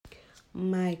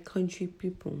My country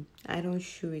people, I don't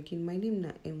show again. My name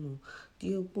na Emo,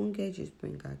 the ogbonge gist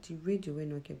bringer, the radio wey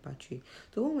no get battery,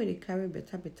 the one wey dey carry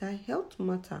better health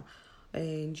matter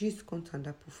gist content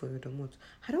that put for your domot.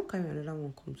 I don carry another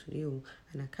one come today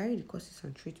and I carry the causes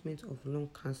and treatment of lung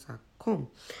cancer come.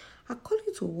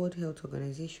 According to World Health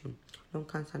Organization, lung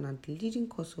cancer na the leading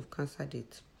cause of cancer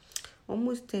death.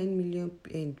 Almost 10 million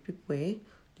people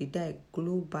dey die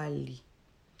globally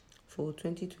for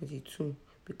 2022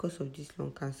 because of this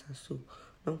lung cancer. So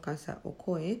lung cancer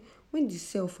occur when the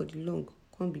cell for the lung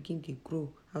come begin dey grow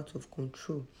out of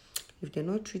control. If dem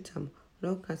not treat am,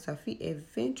 lung cancer fit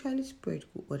eventually spread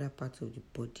to other parts of the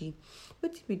body.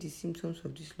 Wetin be the symptoms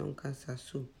of this lung cancer?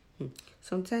 So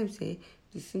sometimes the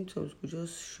symptoms go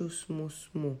just show small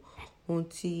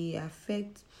until e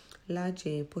affect large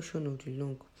portion of the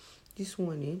lung. This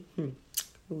one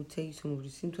we will tell you some of the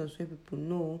symptoms wey people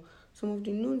know. Some of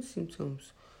the known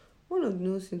symptoms. One of the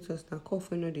known symptoms na cough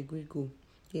wey no dey gree go.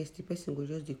 Yes, the person go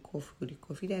just dey cough, go dey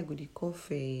cough. Either go dey cough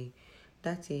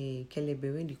that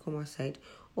kelebe when dey come outside,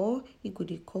 or e go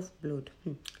dey cough blood.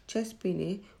 Chest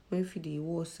pain when fit dey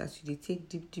worse as you dey take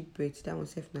deep breath. That one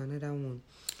sef na another one.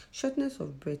 Shortness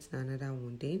of breath na another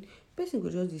one. Then person go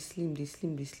just dey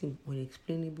slim.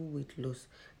 Unexplainable weight loss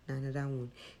na another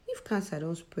one. If cancer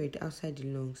don spread outside the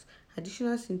lungs,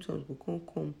 additional symptoms go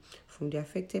come from the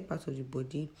affected part of the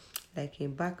body, like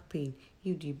back pain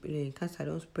if the cancer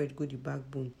don spread go the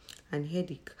backbone, and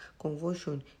headache,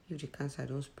 convulsion if the cancer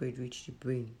don spread reach the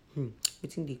brain.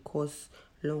 Wetin dey cause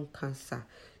lung cancer?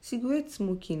 Cigarette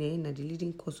smoking na the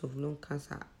leading cause of lung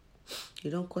cancer. E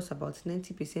don cause about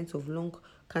 90% of lung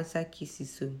cancer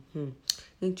cases. So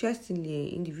interestingly,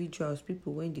 individuals,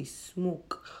 people when they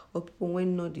smoke, or people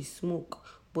when not dey smoke,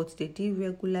 but they dey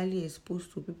regularly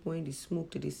exposed to people when they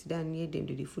smoke, they sit down near them,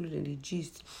 they follow them, they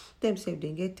gist themselves,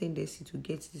 they get tendency to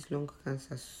get this lung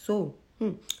cancer. So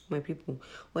my people,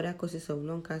 other causes of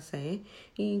lung cancer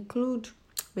include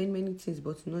many things,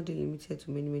 but not dey limited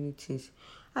to many things.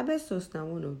 Asbestos na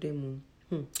one of them.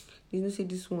 You know say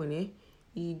this one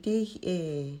e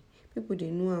dey people dey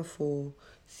know am for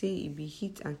say e be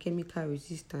heat and chemical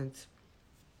resistant.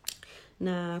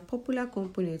 Na popular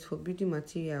component for building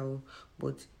material,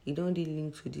 but e don dey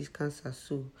linked to this cancer.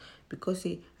 So because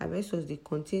asbestos dey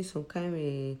contain some kind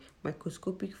of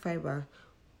microscopic fiber.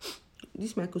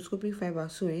 This microscopic fiber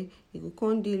e go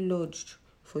come dey lodged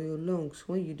for your lungs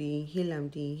when you dey inhale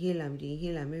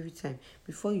am every time.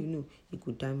 Before you know, e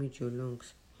go damage your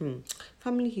lungs.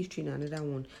 Family history na another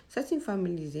one. Certain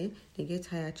families they get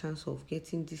higher chance of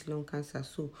getting this lung cancer.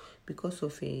 So because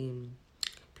of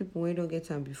people wey don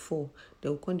get am before, they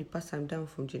will come dey pass am down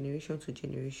from generation to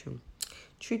generation.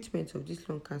 Treatment of this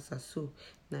lung cancer, so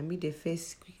na make dem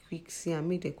first quick see am,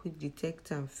 make dem quick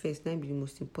detect am first. Na be the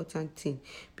most important thing,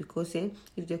 because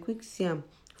if they quick see am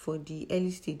for the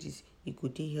early stages, e go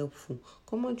dey helpful.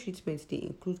 Common treatments dey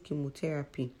include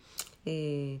chemotherapy,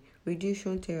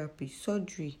 radiation therapy,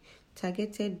 surgery,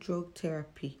 targeted drug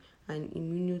therapy, and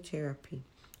immunotherapy.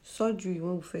 Surgery,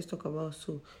 when we first talk about,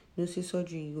 so you know say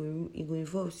surgery e go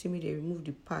involve say make dem remove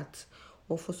the part,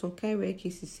 or for some kind rare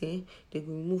cases they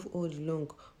go remove all the lung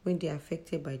when they are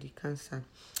affected by the cancer.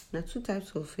 Now two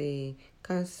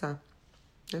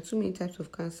many types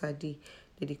of cancer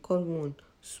they call one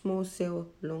small cell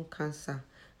lung cancer,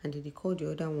 and they call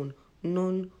the other one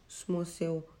non-small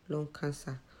cell lung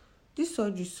cancer. This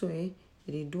surgery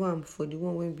they do am for the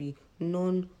one wey be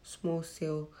non-small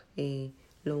cell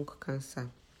lung cancer.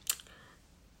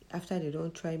 After they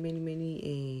don't try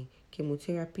many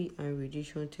chemotherapy and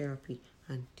radiation therapy,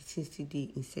 and the thing still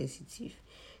dey insensitive.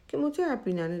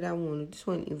 Chemotherapy na another one. This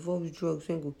one involves drugs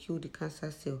wey go kill the cancer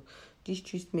cell. This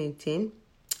treatment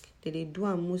they do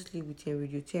am mostly with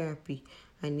radiotherapy,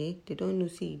 and they don't know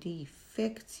say e dey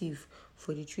effective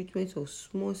for the treatment of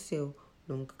small cell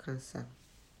lung cancer.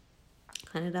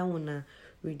 Another one na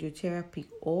radiotherapy,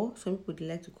 or some people dey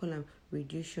like to call am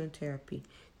radiation therapy.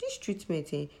 This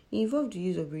treatment involve the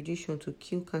use of radiation to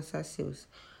kill cancer cells.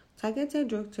 Targeted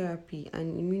drug therapy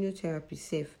and immunotherapy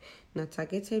sef na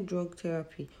targeted drug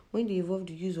therapy when they involve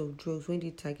the use of drugs when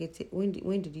they targeted when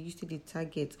they use to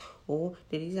target, or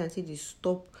they use am say they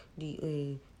stop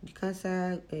the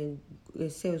cancer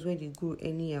cells when they grow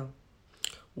anyhow.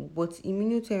 But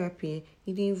immunotherapy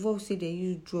it involves say they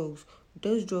use drugs.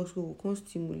 Those drugs will come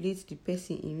stimulate the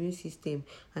person's immune system,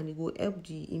 and it will help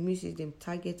the immune system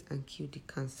target and kill the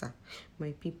cancer.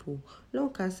 My people,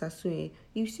 lung cancer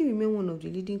you still remain one of the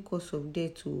leading cause of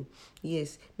death.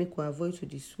 Yes, make we avoid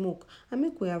to smoke, and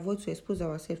make we avoid to expose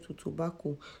ourselves to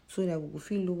tobacco, so that we will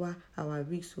feel lower our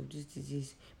risk of this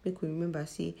disease. Make we remember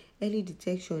say early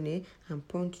detection and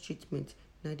prompt treatment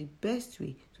na the best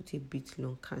way to take beat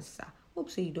lung cancer. Hope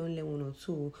say you don't learn one or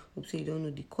two. Hope say you don't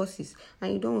know the causes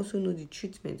and you don't also know the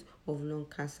treatment of lung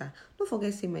cancer. Don't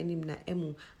forget say my name na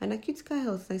Emu and na Critical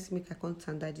Health nice make I come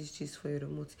standard this gist for your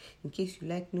remote. In case you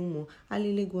like know more,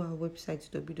 I'll go our website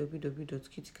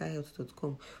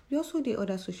www.criticalhealth.com. We also the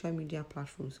other social media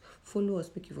platforms. Follow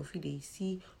us, make you for free. They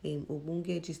see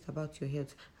ogbonge gist about your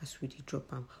health as we dey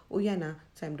drop am. Oh yeah, na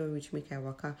time don't reach. Make I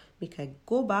waka, make I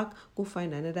go back, go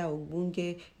find another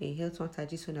ogbonge health matter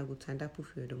gist when I go stand up for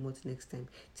your remote next time.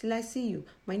 Till I see you,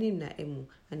 my name na Emu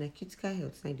and na Critical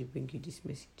Health. Now they bring you this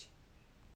message.